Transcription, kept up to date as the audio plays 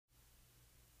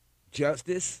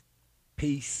Justice,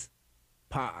 Peace,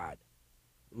 Pod.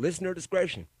 Listener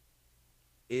discretion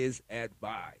is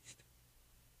advised.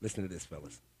 Listen to this,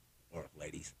 fellas, or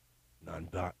ladies,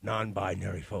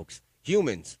 non-binary folks.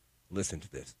 Humans, listen to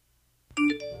this.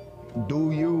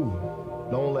 Do you.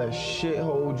 Don't let shit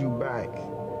hold you back.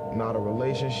 Not a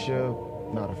relationship,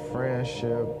 not a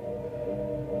friendship.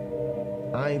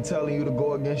 I ain't telling you to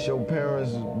go against your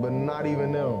parents, but not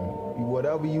even them.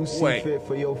 Whatever you see fit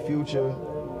for your future,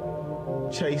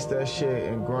 chase that shit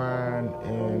and grind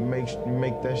and make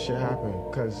that shit happen.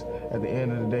 Because at the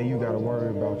end of the day, you got to worry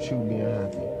about you being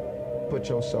happy. Put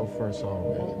yourself first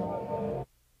always.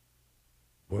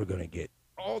 We're going to get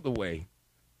all the way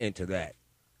into that.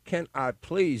 Can I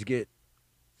please get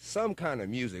some kind of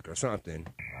music or something?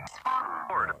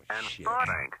 And shit.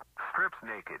 Bank strips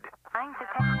naked,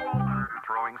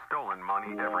 throwing stolen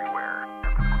money everywhere.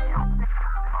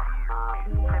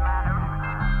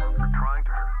 Trying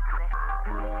to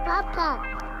Papa,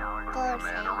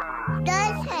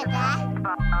 don't say that.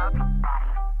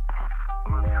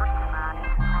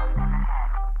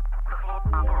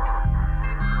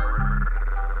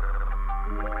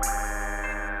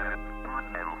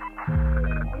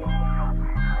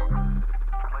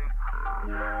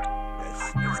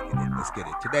 Let's get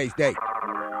it. Today's date,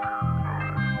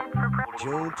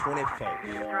 June 24th.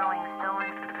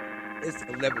 It's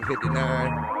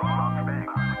 11:59.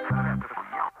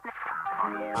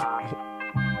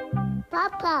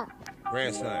 Papa,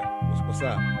 Grandson, what's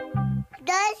up?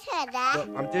 don't say that.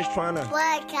 Look, I'm just trying to.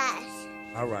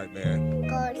 Podcast. All right, man.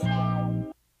 Go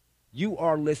say. You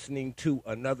are listening to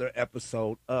another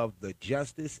episode of the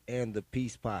Justice and the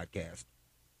Peace podcast.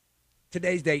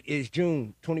 Today's date is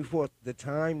June 24th. The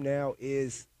time now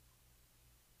is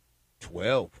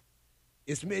 12.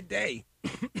 It's midday.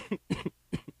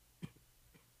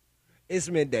 It's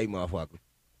midday, motherfucker.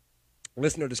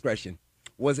 Listener discretion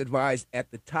was advised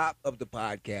at the top of the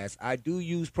podcast. I do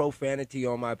use profanity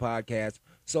on my podcast,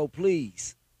 so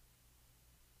please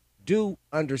do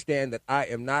understand that I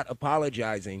am not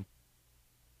apologizing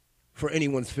for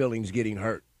anyone's feelings getting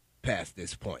hurt past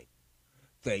this point.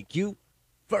 Thank you.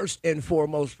 First and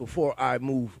foremost, before I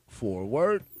move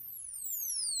forward,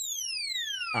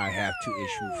 I have to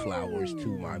issue flowers to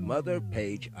my mother.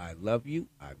 Paige, I love you.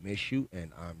 I miss you,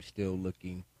 and I'm still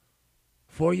looking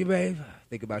for you, babe.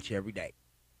 Think about you every day.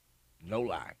 No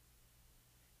lie.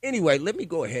 Anyway, let me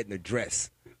go ahead and address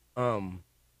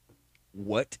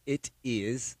what it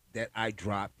is that I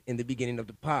dropped in the beginning of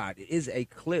the pod. It is a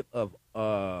clip of,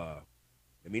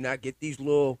 let me not get these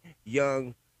little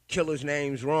young killers'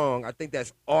 names wrong. I think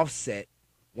that's Offset,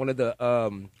 one of the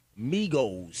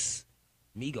Migos.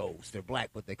 Migos. They're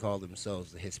black, but they call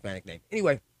themselves the Hispanic name.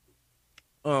 Anyway,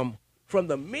 from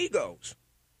the Migos.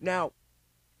 Now,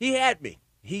 he had me.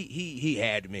 He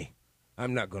had me.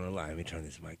 I'm not gonna lie. Let me turn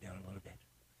this mic down a little bit.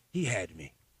 He had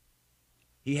me.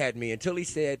 He had me until he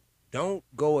said, "Don't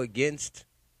go against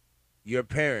your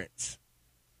parents."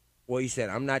 Well, he said,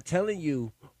 "I'm not telling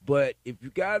you, but if you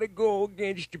gotta go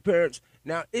against your parents."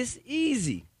 Now, it's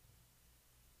easy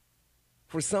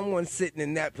for someone sitting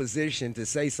in that position to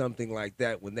say something like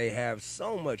that when they have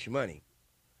so much money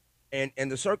and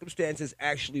the circumstances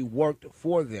actually worked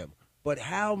for them. But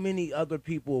how many other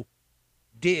people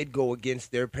did go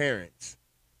against their parents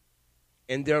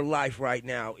and their life right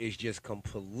now is just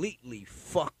completely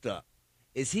fucked up?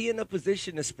 Is he in a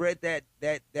position to spread that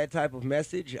type of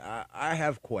message? I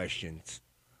have questions.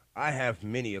 I have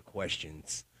many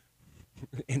questions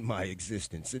in my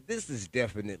existence. And this is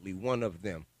definitely one of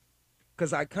them.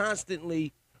 Because I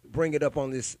constantly bring it up on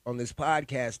this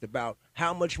podcast about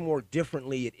how much more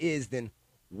differently it is than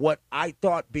what I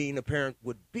thought being a parent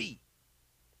would be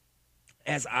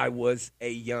as I was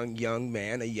a young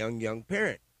man, a young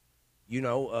parent. You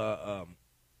know,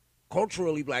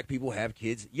 culturally, black people have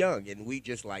kids young, and we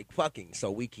just like fucking,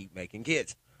 so we keep making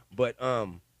kids. But,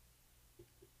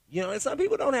 you know, and some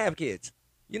people don't have kids.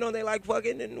 You know, they like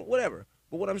fucking and whatever.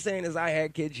 But what I'm saying is I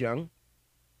had kids young,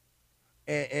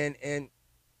 and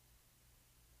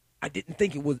I didn't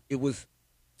think it was,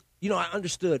 you know, I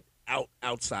understood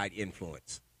outside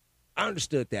influence. I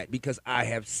understood that because I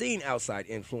have seen outside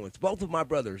influence. Both of my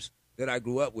brothers that I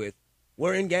grew up with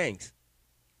were in gangs.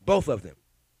 Both of them.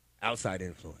 Outside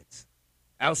influence.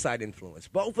 Outside influence.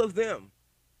 Both of them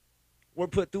were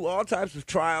put through all types of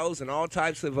trials and all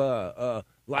types of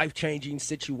life-changing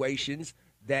situations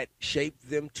that shaped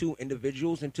them to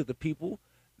individuals and to the people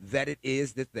that it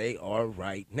is that they are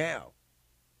right now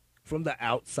from the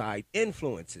outside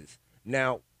influences.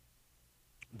 Now,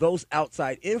 those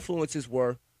outside influences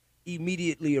were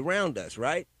immediately around us,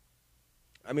 right?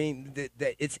 I mean,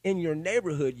 that it's in your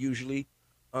neighborhood usually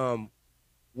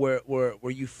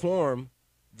where you form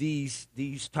these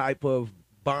type of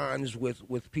bonds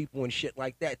with people and shit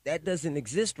like that. That doesn't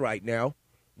exist right now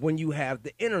when you have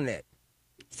the internet.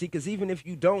 See, because even if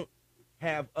you don't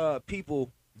have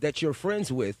people that you're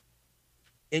friends with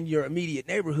in your immediate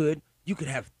neighborhood, you could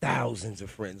have thousands of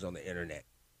friends on the internet.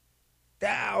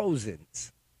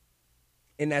 Thousands.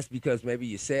 And that's because maybe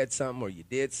you said something or you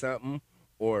did something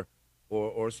or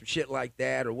some shit like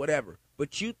that or whatever.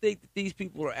 But you think that these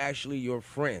people are actually your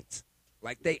friends.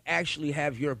 Like they actually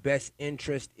have your best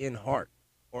interest in heart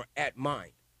or at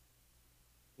mind.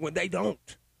 When they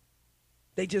don't.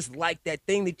 They just like that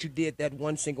thing that you did that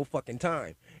one single fucking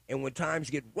time. And when times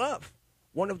get rough,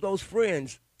 one of those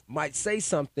friends might say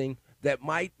something that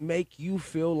might make you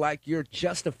feel like you're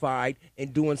justified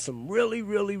in doing some really,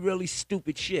 really, really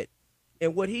stupid shit.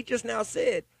 And what he just now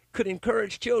said could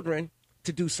encourage children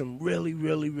to do some really,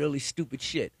 really, really stupid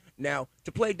shit. Now,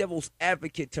 to play devil's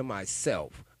advocate to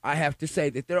myself, I have to say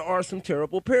that there are some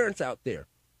terrible parents out there.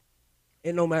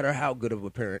 And no matter how good of a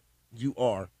parent you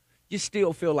are, you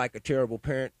still feel like a terrible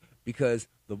parent because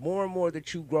the more and more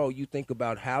that you grow, you think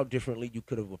about how differently you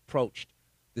could have approached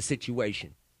the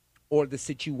situation or the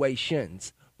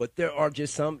situations. But there are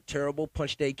just some terrible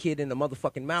punch their kid in the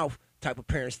motherfucking mouth type of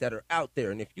parents that are out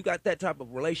there. And if you got that type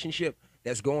of relationship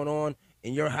that's going on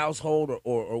in your household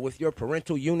or with your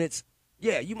parental units,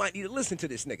 yeah, you might need to listen to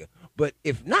this nigga. But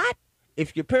if not,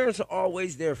 if your parents are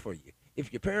always there for you,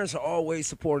 if your parents are always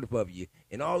supportive of you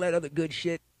and all that other good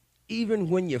shit, even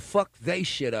when you fuck they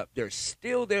shit up, they're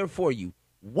still there for you.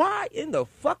 Why in the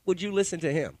fuck would you listen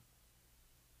to him?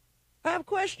 I have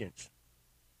questions.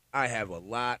 I have a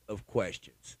lot of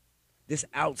questions. This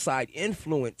outside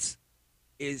influence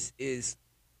is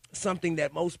something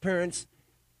that most parents,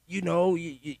 you know,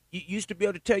 you used to be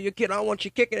able to tell your kid, I don't want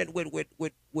you kicking it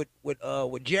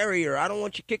with Jerry, or I don't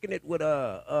want you kicking it with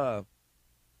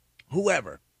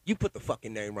whoever. You put the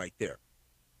fucking name right there.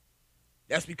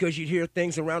 That's because you'd hear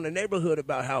things around the neighborhood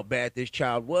about how bad this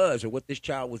child was or what this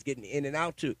child was getting in and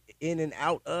out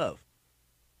of.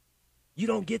 You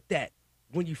don't get that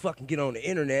when you fucking get on the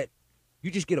internet.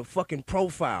 You just get a fucking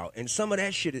profile, and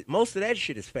most of that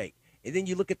shit is fake. And then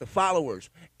you look at the followers,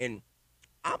 and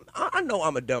I know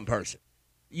I'm a dumb person.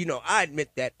 You know, I admit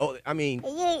that. Oh, I mean,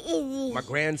 my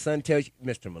grandson tells you,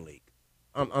 Mr. Malik,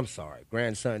 I'm sorry,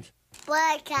 grandsons.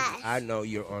 Podcast. I know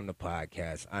you're on the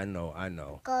podcast. I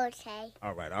know. Go say.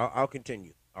 All right, I'll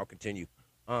continue.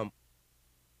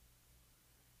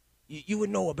 You would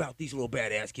know about these little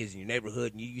badass kids in your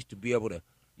neighborhood, and you used to be able to,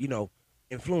 you know,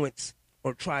 influence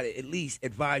or try to at least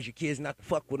advise your kids not to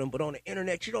fuck with them. But on the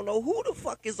internet, you don't know who the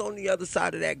fuck is on the other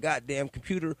side of that goddamn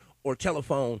computer or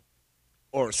telephone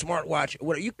or smartwatch or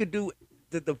whatever. You could do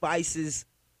the devices,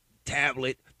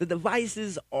 tablet. The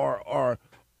devices are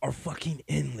fucking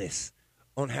endless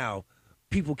on how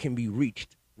people can be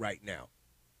reached right now.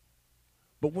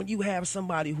 But when you have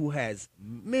somebody who has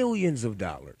millions of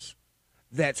dollars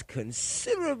that's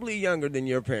considerably younger than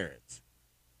your parents,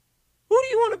 who do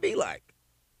you want to be like?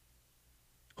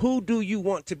 Who do you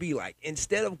want to be like?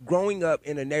 Instead of growing up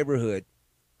in a neighborhood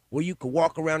where you could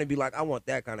walk around and be like, I want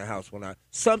that kind of house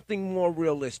something more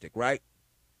realistic, right?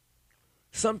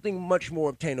 Something much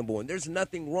more obtainable. And there's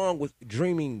nothing wrong with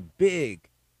dreaming big.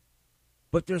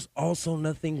 But there's also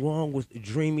nothing wrong with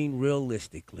dreaming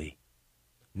realistically.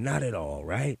 Not at all,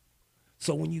 right?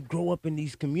 So when you grow up in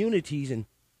these communities and,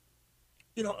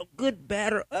 you know, good,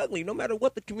 bad, or ugly, no matter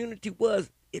what the community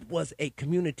was, it was a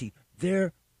community.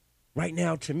 There, right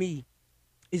now, to me,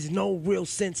 is no real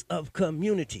sense of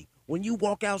community. When you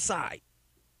walk outside,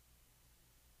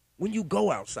 when you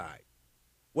go outside,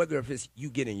 whether if it's you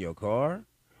get in your car,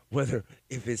 whether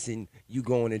if it's in you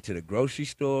going into the grocery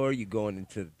store, you going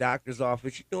into the doctor's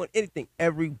office, you're doing anything,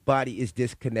 everybody is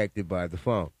disconnected by the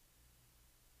phone.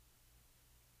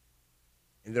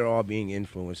 And they're all being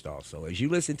influenced also. As you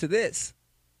listen to this,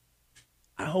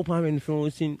 I hope I'm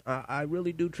influencing. I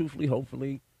really do, truthfully,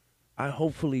 hopefully. I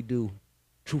hopefully do.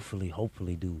 Truthfully,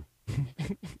 hopefully do.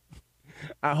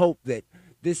 I hope that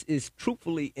this is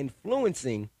truthfully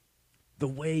influencing the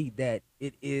way that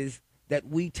it is that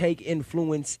we take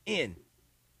influence in.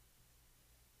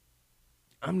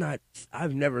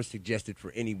 I've never suggested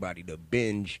for anybody to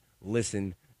binge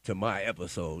listen to my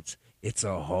episodes. It's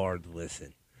a hard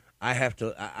listen.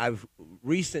 I've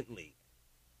recently,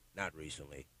 not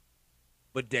recently,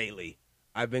 but daily,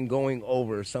 I've been going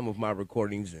over some of my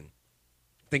recordings and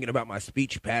thinking about my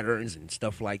speech patterns and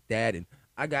stuff like that. And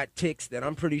I got tics that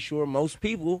I'm pretty sure most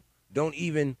people don't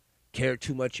even care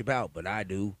too much about, but I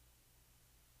do.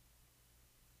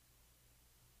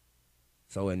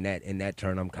 So in that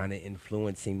turn, I'm kind of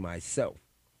influencing myself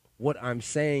What I'm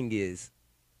saying is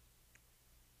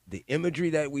the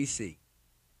imagery that we see,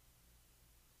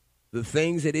 the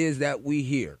things it is that we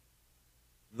hear,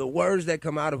 the words that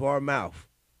come out of our mouth,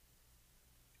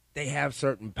 they have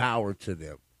certain power to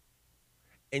them.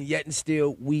 And yet and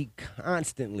still, we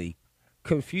constantly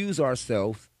confuse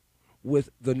ourselves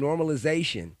with the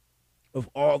normalization of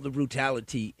all the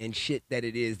brutality and shit that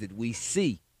it is that we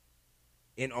see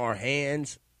in our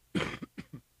hands,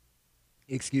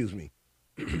 excuse me,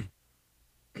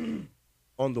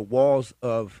 on the walls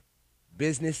of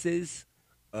businesses,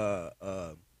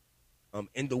 in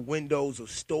the windows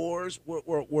of stores.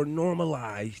 We're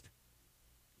normalized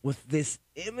with this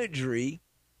imagery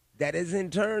that has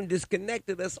in turn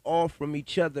disconnected us all from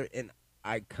each other. And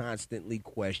I constantly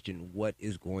question what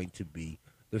is going to be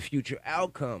the future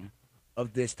outcome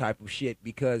of this type of shit,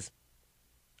 because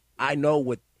I know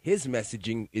what his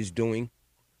messaging is doing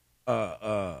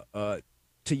to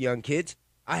young kids.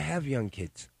 I have young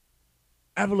kids.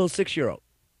 I have a little 6-year-old.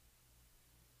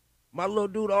 My little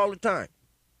dude all the time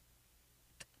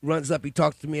runs up, he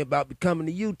talks to me about becoming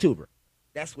a YouTuber.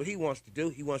 That's what he wants to do.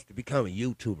 He wants to become a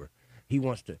YouTuber. He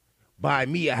wants to buy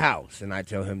me a house. And I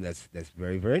tell him that's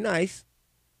very, very nice,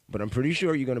 but I'm pretty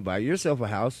sure you're going to buy yourself a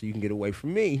house so you can get away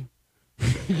from me.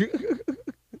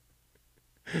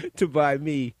 To buy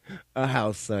me a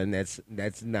house, son. That's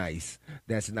nice.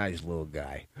 That's nice, little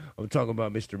guy. I'm talking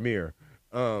about Mr. Mir.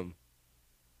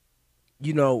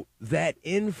 You know, that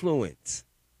influence,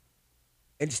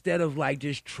 instead of like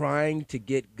just trying to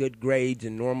get good grades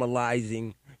and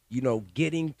normalizing, you know,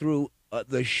 getting through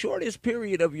the shortest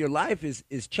period of your life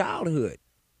is childhood.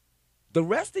 The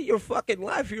rest of your fucking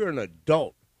life, you're an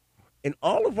adult. And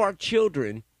all of our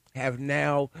children have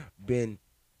now been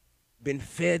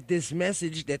fed this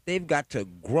message that they've got to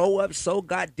grow up so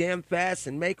goddamn fast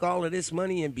and make all of this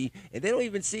money and they don't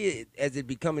even see it as it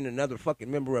becoming another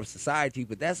fucking member of society,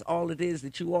 but that's all it is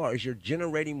that you are, is you're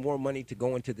generating more money to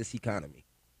go into this economy.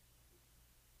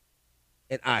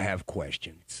 And I have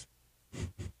questions.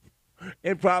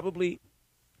 And probably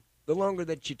the longer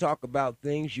that you talk about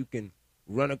things, you can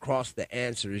run across the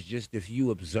answers. Just if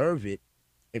you observe it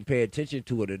and pay attention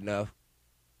to it enough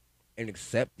and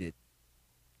accept it,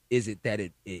 is it that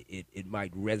it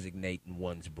might resonate in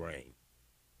one's brain,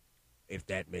 if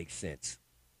that makes sense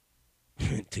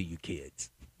to you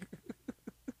kids.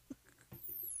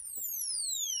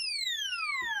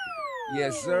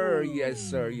 Yes, sir. Yes,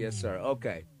 sir. Yes, sir.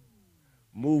 Okay.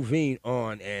 Moving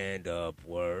on and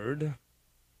upward.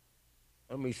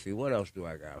 Let me see. What else do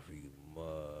I got for you?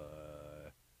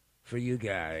 For you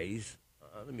guys.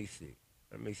 Let me see.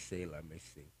 Let me see.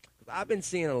 'Cause I've been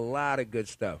seeing a lot of good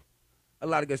stuff. A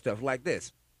lot of good stuff like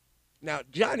this. Now,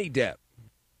 Johnny Depp.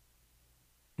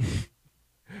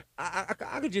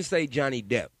 I could just say Johnny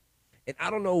Depp. And I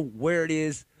don't know where it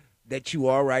is that you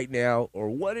are right now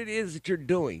or what it is that you're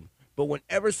doing, but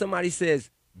whenever somebody says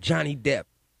Johnny Depp,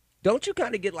 don't you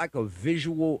kind of get like a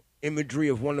visual imagery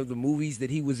of one of the movies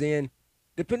that he was in?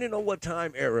 Depending on what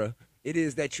time era it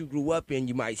is that you grew up in,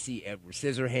 you might see Edward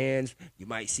Scissorhands, you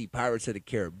might see Pirates of the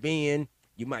Caribbean,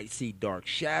 you might see Dark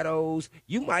Shadows,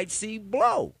 you might see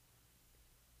Blow.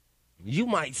 You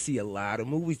might see a lot of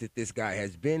movies that this guy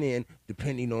has been in,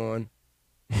 depending on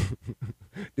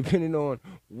depending on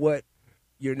what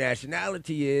your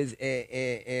nationality is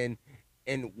and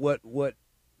what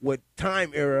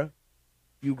time era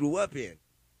you grew up in.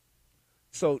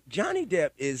 So Johnny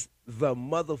Depp is the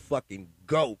motherfucking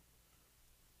GOAT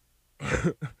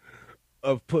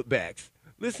of putbacks.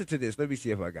 Listen to this. Let me see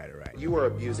if I got it right. You were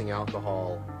abusing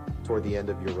alcohol toward the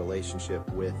end of your relationship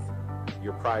with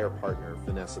your prior partner,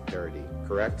 Vanessa Paradis,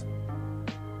 correct?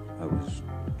 I was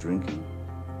drinking.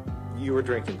 You were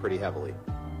drinking pretty heavily.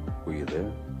 Were you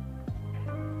there?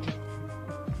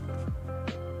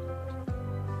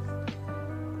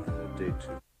 Day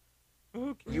two.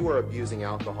 Okay. You were abusing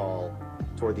alcohol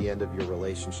toward the end of your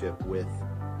relationship with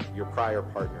your prior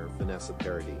partner, Vanessa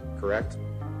Paradis, correct?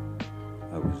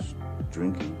 I was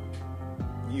drinking.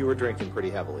 You were drinking pretty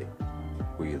heavily.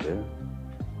 Were you there?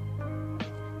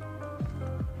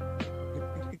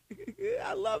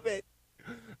 I love it.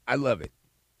 I love it.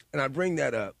 And I bring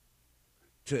that up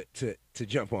to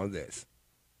jump on this.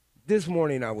 This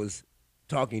morning I was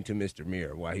talking to Mr.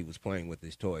 Mir while he was playing with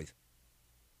his toys,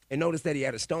 and noticed that he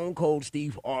had a Stone Cold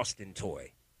Steve Austin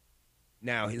toy.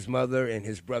 Now, his mother and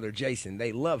his brother Jason,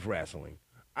 they love wrestling.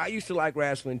 I used to like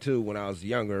wrestling too when I was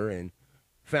younger and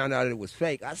found out it was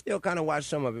fake. I still kind of watched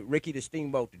some of it. Ricky the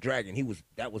Steamboat the Dragon,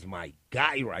 that was my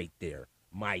guy right there.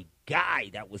 My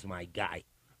guy, that was my guy.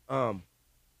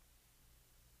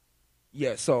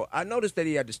 Yeah, so I noticed that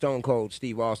he had the Stone Cold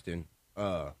Steve Austin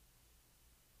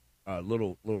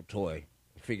little toy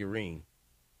figurine,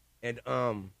 and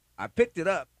I picked it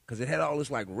up because it had all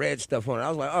this like red stuff on it. I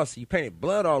was like, oh, so you painted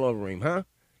blood all over him, huh?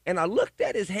 And I looked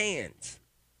at his hands.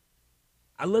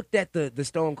 I looked at the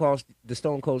Stone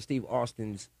Cold Steve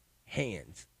Austin's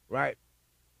hands, right?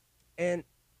 And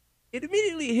it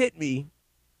immediately hit me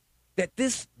that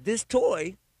this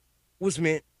toy was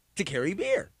meant to carry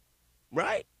beer,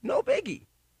 right? No biggie.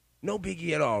 No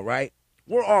biggie at all, right?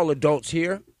 We're all adults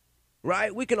here,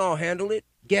 right? We can all handle it.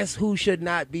 Guess who should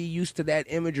not be used to that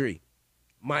imagery?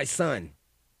 My son.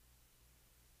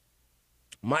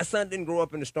 My son didn't grow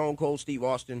up in the Stone Cold Steve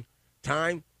Austin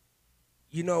time.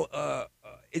 You know,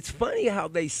 it's funny how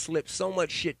they slip so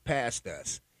much shit past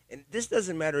us. And this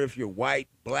doesn't matter if you're white,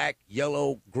 black,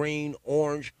 yellow, green,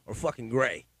 orange, or fucking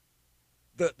gray.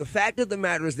 The fact of the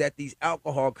matter is that these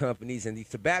alcohol companies and these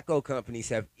tobacco companies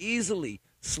have easily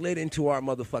slid into our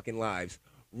motherfucking lives,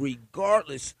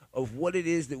 regardless of what it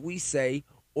is that we say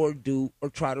or do or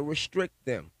try to restrict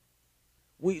them.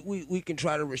 We can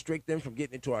try to restrict them from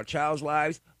getting into our child's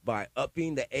lives by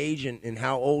upping the age and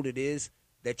how old it is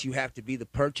that you have to be to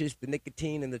purchase the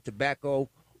nicotine and the tobacco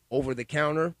over the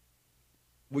counter.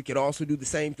 We could also do the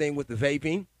same thing with the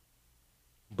vaping,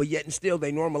 but yet and still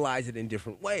they normalize it in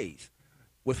different ways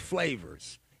with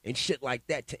flavors and shit like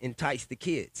that to entice the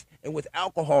kids. And with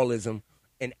alcoholism,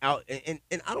 and I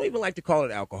don't even like to call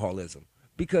it alcoholism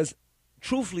because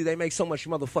truthfully they make so much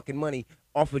motherfucking money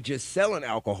off of just selling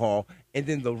alcohol, and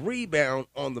then the rebound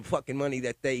on the fucking money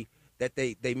that they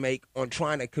make on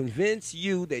trying to convince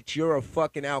you that you're a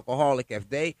fucking alcoholic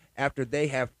after they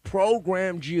have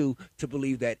programmed you to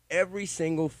believe that every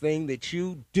single thing that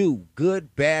you do,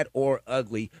 good, bad, or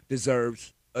ugly,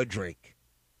 deserves a drink.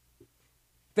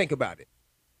 Think about it.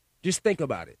 Just think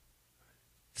about it.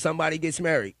 Somebody gets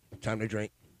married, time to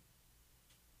drink.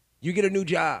 You get a new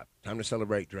job, time to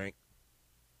celebrate, drink.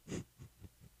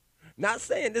 Not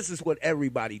saying this is what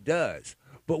everybody does,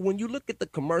 but when you look at the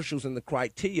commercials and the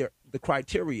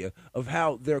criteria of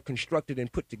how they're constructed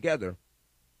and put together,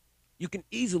 you can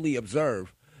easily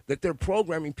observe that they're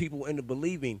programming people into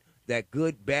believing that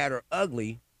good, bad, or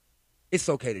ugly, it's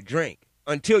okay to drink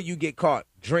until you get caught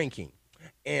drinking.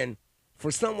 And for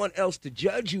someone else to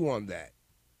judge you on that,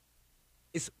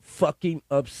 it's fucking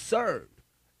absurd.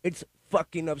 It's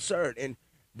fucking absurd. And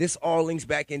this all links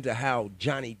back into how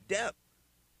Johnny Depp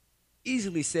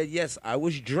easily said, yes, I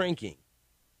was drinking.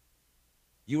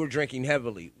 You were drinking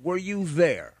heavily. Were you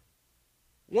there?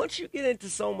 Once you get into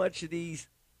so much of these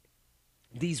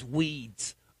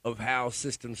weeds of how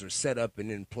systems are set up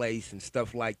and in place and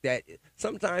stuff like that,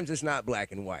 sometimes it's not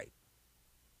black and white.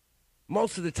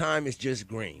 Most of the time it's just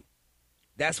green.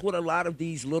 That's what a lot of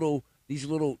these little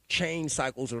chain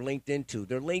cycles are linked into.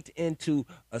 They're linked into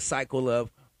a cycle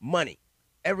of money.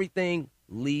 Everything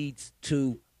leads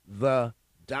to the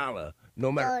dollar.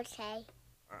 No matter. Okay.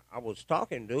 I was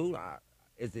talking, dude.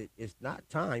 It's not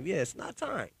time. Yeah, it's not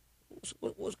time.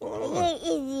 What's going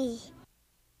on?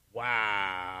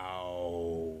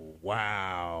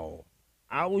 Wow.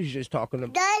 I was just talking to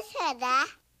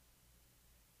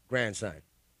grandson.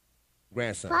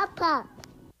 Papa.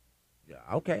 Yeah,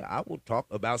 okay, I will talk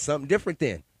about something different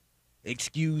then.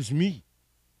 Excuse me.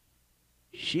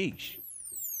 Sheesh.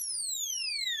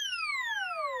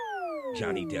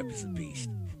 Johnny Depp is a beast.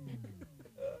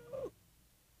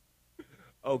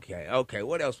 Okay.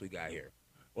 What else we got here?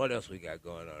 What else we got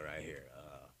going on right here?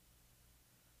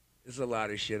 There's a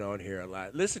lot of shit on here.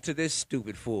 Listen to this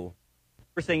stupid fool.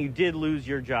 We're saying you did lose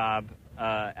your job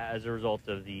as a result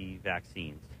of the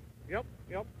vaccines. Yep,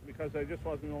 because I just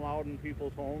wasn't allowed in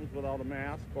people's homes without a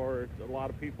mask, or a lot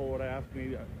of people would ask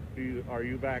me, are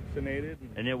you vaccinated?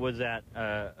 And it was at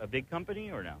a big company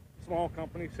or no? Small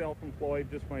company, self-employed,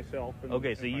 just myself.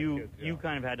 Okay, so you kids, yeah. you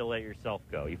kind of had to let yourself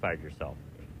go. You fired yourself.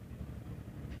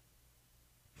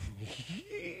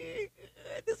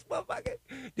 This motherfucker.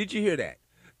 Did you hear that?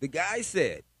 The guy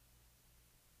said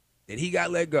that he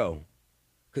got let go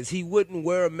because he wouldn't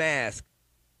wear a mask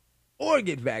or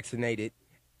get vaccinated,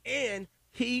 and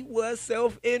he was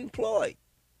self-employed.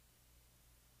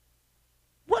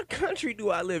 What country do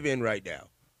I live in right now?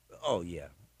 Oh, yeah,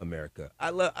 America. I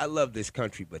love this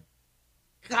country, but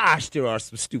gosh, there are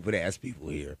some stupid-ass people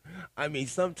here. I mean,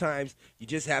 sometimes you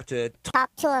just have to Talk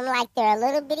to them like they're a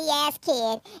little bitty-ass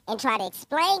kid and try to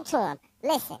explain to them,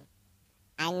 listen,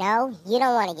 I know you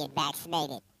don't want to get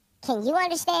vaccinated. Can you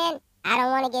understand? I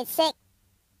don't want to get sick.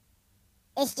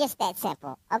 It's just that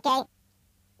simple, okay?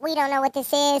 We don't know what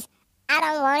this is. I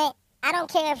don't want it. I don't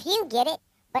care if you get it,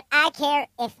 but I care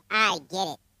if I get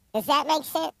it. Does that make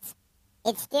sense?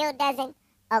 It still doesn't?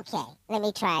 Okay, let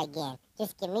me try again.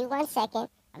 Just give me 1 second.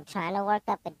 I'm trying to work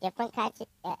up a different kind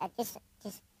of, just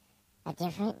a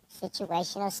different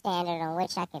situational standard on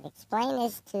which I could explain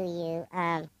this to you.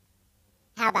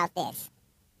 How about this?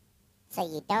 So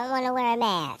you don't want to wear a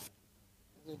mask.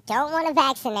 You don't want to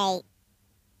vaccinate.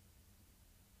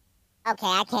 Okay,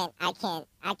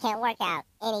 I can't work out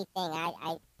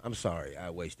anything. I'm sorry,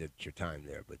 I wasted your time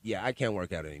there, but yeah, I can't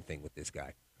work out anything with this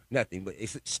guy. Nothing, but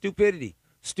it's stupidity.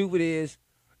 Stupid is,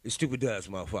 stupid does,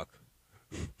 motherfucker.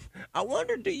 I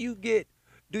wonder, do you get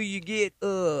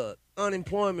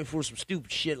unemployment for some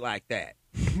stupid shit like that?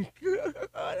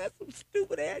 That's some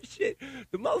stupid ass shit.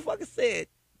 The motherfucker said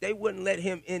they wouldn't let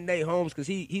him in their homes because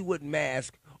he wouldn't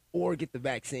mask or get the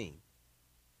vaccine.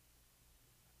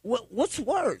 What's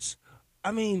worse?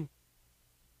 I mean,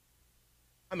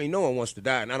 no one wants to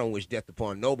die, and I don't wish death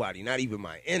upon nobody, not even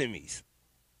my enemies.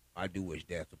 I do wish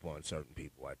death upon certain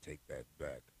people. I take that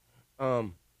back.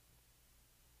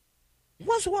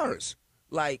 What's worse?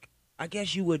 Like, I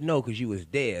guess you would know because you was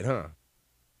dead, huh?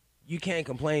 You can't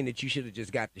complain that you should have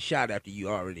just got the shot after you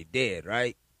already dead,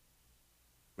 right?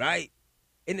 Right?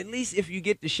 And at least if you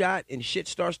get the shot and shit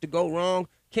starts to go wrong,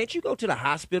 can't you go to the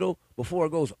hospital before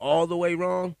it goes all the way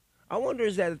wrong? I wonder,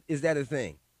 is that a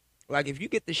thing? Like, if you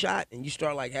get the shot and you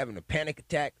start, like, having a panic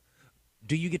attack,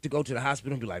 do you get to go to the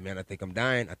hospital and be like, man, I think I'm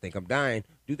dying.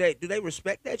 Do they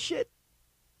respect that shit?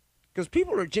 Because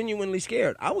people are genuinely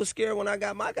scared. I was scared when I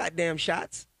got my goddamn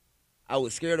shots. I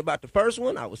was scared about the first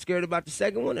one. I was scared about the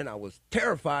second one. And I was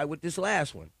terrified with this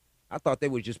last one. I thought they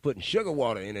were just putting sugar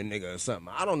water in a nigga or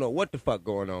something. I don't know what the fuck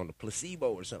going on, the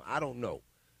placebo or something. I don't know.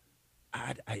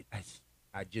 I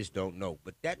just don't know.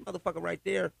 But that motherfucker right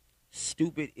there,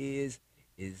 stupid is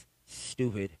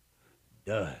stupid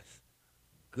does.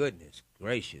 Goodness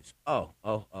gracious. Oh.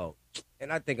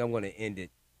 And I think I'm going to end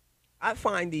it. I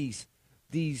find these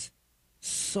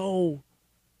so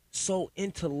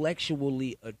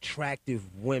intellectually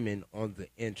attractive women on the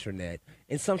internet.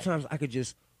 And sometimes I could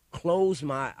just close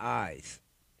my eyes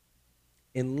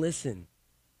and listen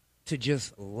to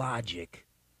just logic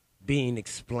being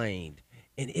explained.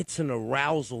 And it's an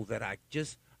arousal that I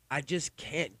just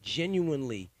can't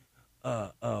genuinely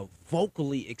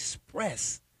vocally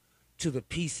express to the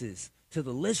pieces, to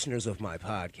the listeners of my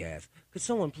podcast. Could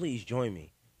someone please join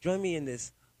me? Join me in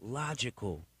this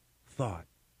logical thought.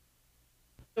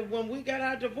 When we got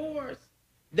our divorce,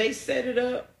 they set it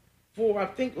up for, I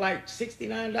think, like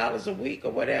 $69 a week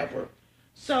or whatever.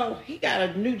 So he got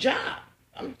a new job.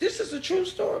 This is a true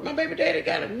story. My baby daddy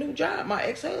got a new job. My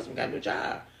ex-husband got a new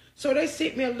job. So they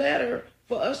sent me a letter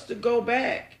for us to go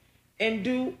back and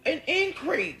do an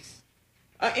increase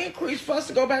for us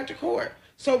to go back to court.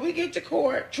 So we get to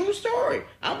court. True story.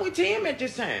 I'm with him at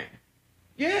this time.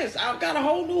 Yes, I've got a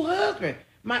whole new husband.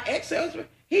 My ex-husband,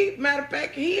 matter of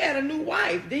fact, he had a new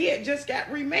wife. They had just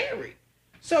got remarried.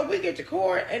 So we get to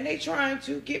court, and they trying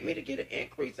to get me to get an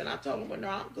increase. And I told them, well, no,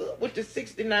 I'm good with the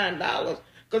 $69.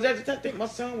 Because at the time, I think my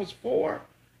son was 4.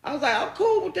 I was like, I'm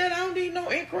cool with that. I don't need no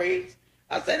increase.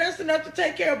 I said, that's enough to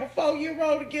take care of a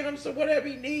 4-year-old to get him some whatever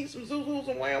he needs, some Zuzus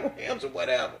and Wham-Whams or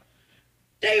whatever.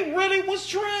 They really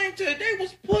was they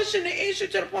was pushing the issue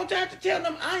to the point I had to tell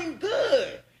them I'm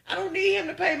good. I don't need him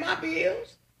to pay my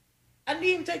bills. I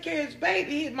need him to take care of his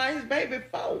baby. His baby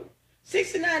 4.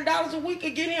 $69 a week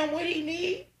to get him what he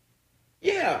need.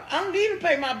 Yeah, I don't need him to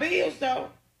pay my bills though.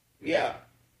 Yeah.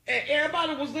 And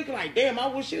everybody was looking like, damn, I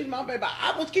wish she was my baby.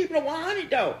 I was keeping it 100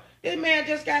 though. This man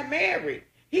just got married.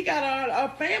 He got a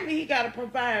family he got to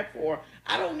provide for.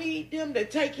 I don't need them to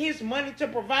take his money to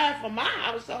provide for my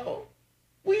household.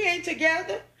 We ain't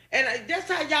together. And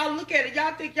that's how y'all look at it.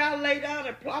 Y'all think y'all lay down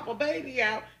and plop a baby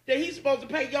out that he's supposed to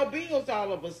pay your bills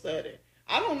all of a sudden.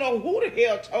 I don't know who the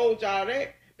hell told y'all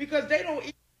that because they don't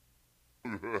eat.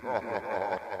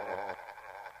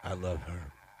 I love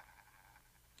her.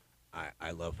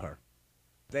 I love her.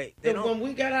 They don't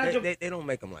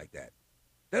make them like that.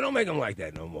 They don't make them like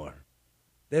that no more.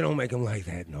 They don't make them like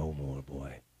that no more,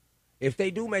 boy. If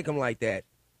they do make them like that,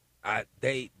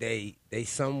 they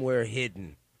somewhere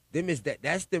hidden.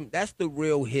 That's the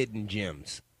real hidden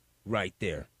gems right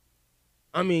there.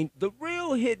 I mean, the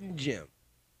real hidden gem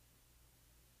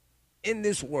in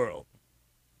this world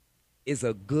is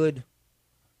a good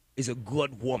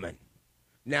woman.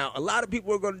 Now, a lot of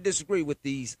people are going to disagree with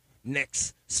these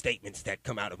next statements that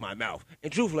come out of my mouth.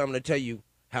 And truthfully, I'm going to tell you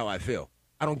how I feel.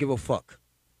 I don't give a fuck.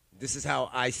 This is how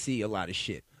I see a lot of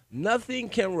shit. Nothing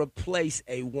can replace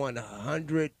a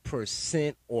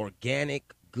 100%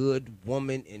 organic good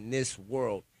woman in this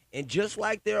world. And just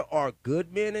like there are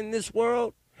good men in this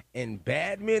world and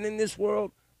bad men in this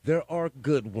world, there are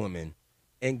good women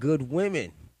and good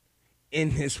women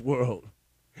in this world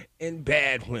and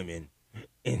bad women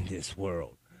in this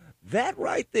world. That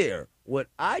right there, what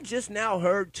I just now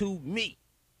heard to me,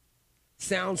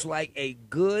 sounds like a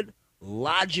good,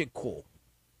 logical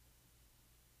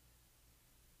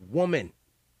woman.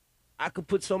 I could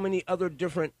put so many other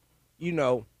different,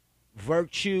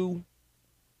 virtue,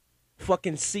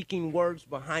 fucking seeking words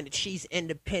behind it. She's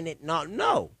independent.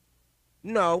 No.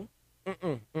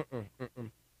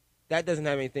 That doesn't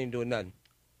have anything to do with nothing.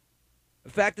 The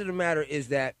fact of the matter is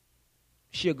that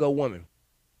she's a good woman.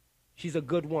 She's a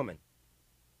good woman.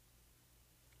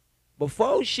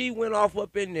 Before she went off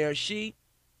up in there, she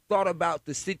thought about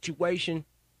the situation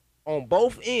on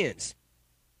both ends,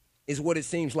 is what it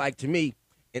seems like to me.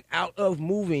 And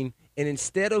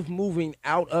instead of moving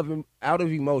out of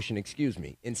emotion,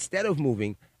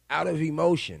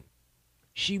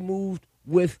 she moved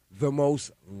with the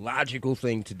most logical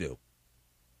thing to do.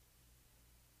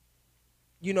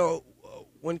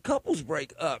 When couples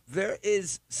break up, there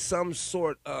is some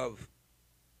sort of,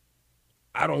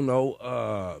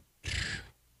 a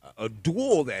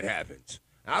duel that happens.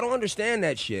 I don't understand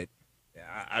that shit.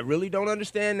 I really don't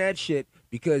understand that shit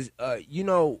because,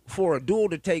 for a duel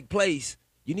to take place,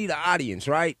 you need an audience,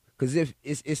 right? Because if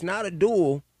it's not a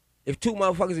duel, if two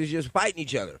motherfuckers is just fighting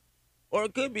each other, or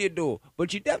it could be a duel,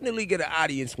 but you definitely get an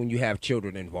audience when you have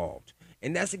children involved.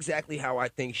 And that's exactly how I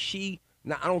think I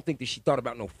don't think that she thought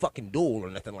about no fucking duel or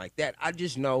nothing like that. I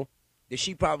just know that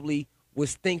she probably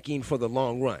was thinking for the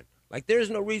long run. Like, there's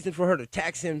no reason for her to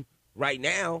tax him right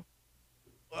now,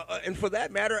 and for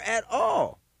that matter, at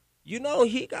all.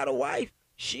 He got a wife,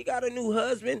 she got a new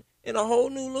husband, and a whole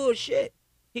new little shit.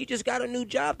 He just got a new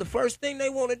job. The first thing they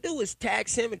want to do is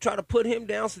tax him and try to put him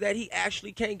down so that he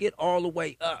actually can't get all the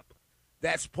way up.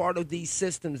 That's part of these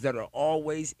systems that are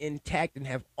always intact and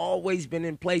have always been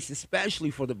in place,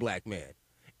 especially for the black man.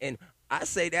 And I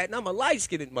say that, and I'm a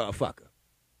light-skinned motherfucker.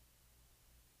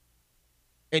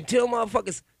 Until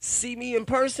motherfuckers see me in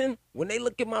person, when they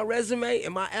look at my resume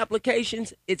and my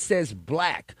applications, it says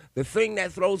black. The thing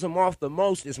that throws them off the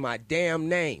most is my damn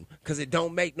name, because it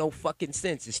don't make no fucking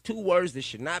sense. It's two words that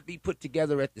should not be put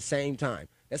together at the same time.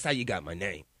 That's how you got my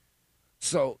name.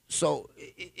 So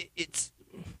it's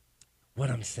what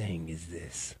I'm saying is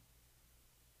this.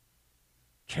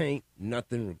 Can't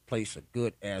nothing replace a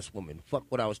good-ass woman. Fuck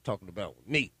what I was talking about with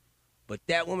me. But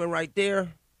that woman right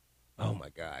there, oh, my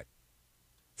God.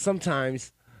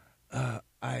 Sometimes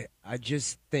I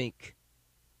just think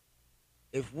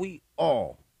if we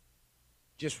all,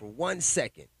 just for 1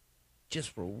 second,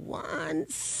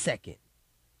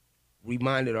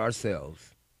 reminded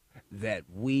ourselves that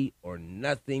we are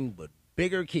nothing but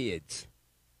bigger kids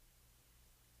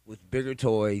with bigger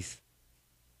toys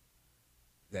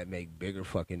that make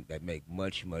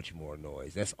much, much more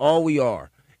noise. That's all we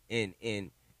are. And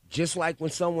just like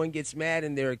when someone gets mad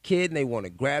and they're a kid and they want to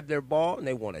grab their ball and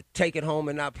they want to take it home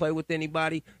and not play with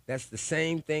anybody, that's the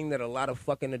same thing that a lot of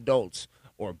fucking adults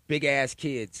or big-ass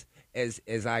kids, as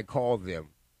I call them,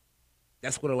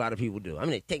 that's what a lot of people do. I'm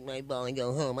going to take my ball and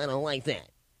go home. I don't like that.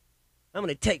 I'm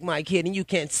going to take my kid and you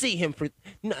can't see him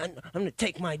I'm going to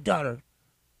take my daughter.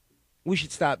 We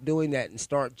should stop doing that and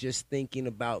start just thinking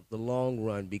about the long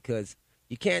run, because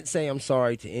you can't say I'm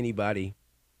sorry to anybody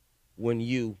when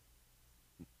you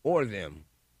or them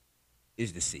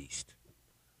is deceased.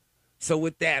 So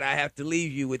with that, I have to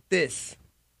leave you with this.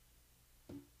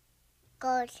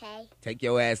 Go, okay. Take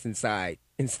your ass inside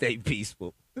and stay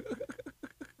peaceful.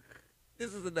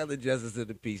 This is another Justice of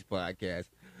the Peace podcast.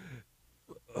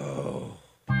 Oh.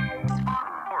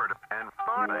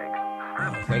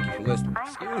 Thank you for listening.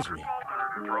 Excuse me.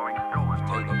 Throwing stolen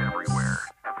money everywhere.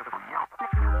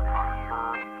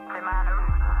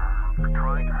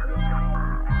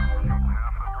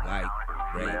 Like,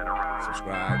 rate,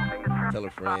 subscribe, tell a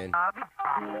friend.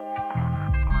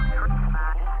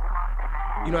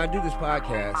 I do this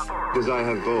podcast because I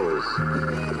have goals.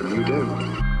 You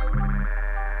don't.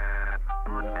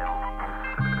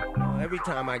 Every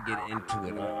time I get into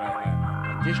it,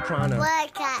 I'm just trying to.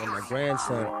 And my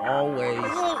grandson always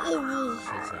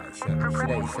says I'm an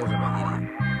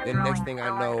idiot. Then the next thing I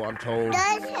know, I'm told,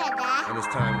 and it's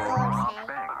time to.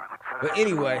 But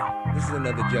anyway, this is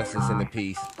another Justice in the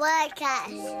Peace.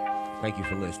 Thank you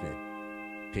for listening.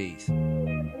 Peace.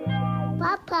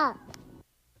 Papa.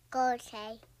 Go,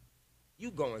 okay.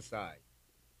 You go inside.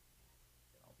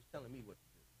 Always telling me what to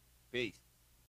do. Peace.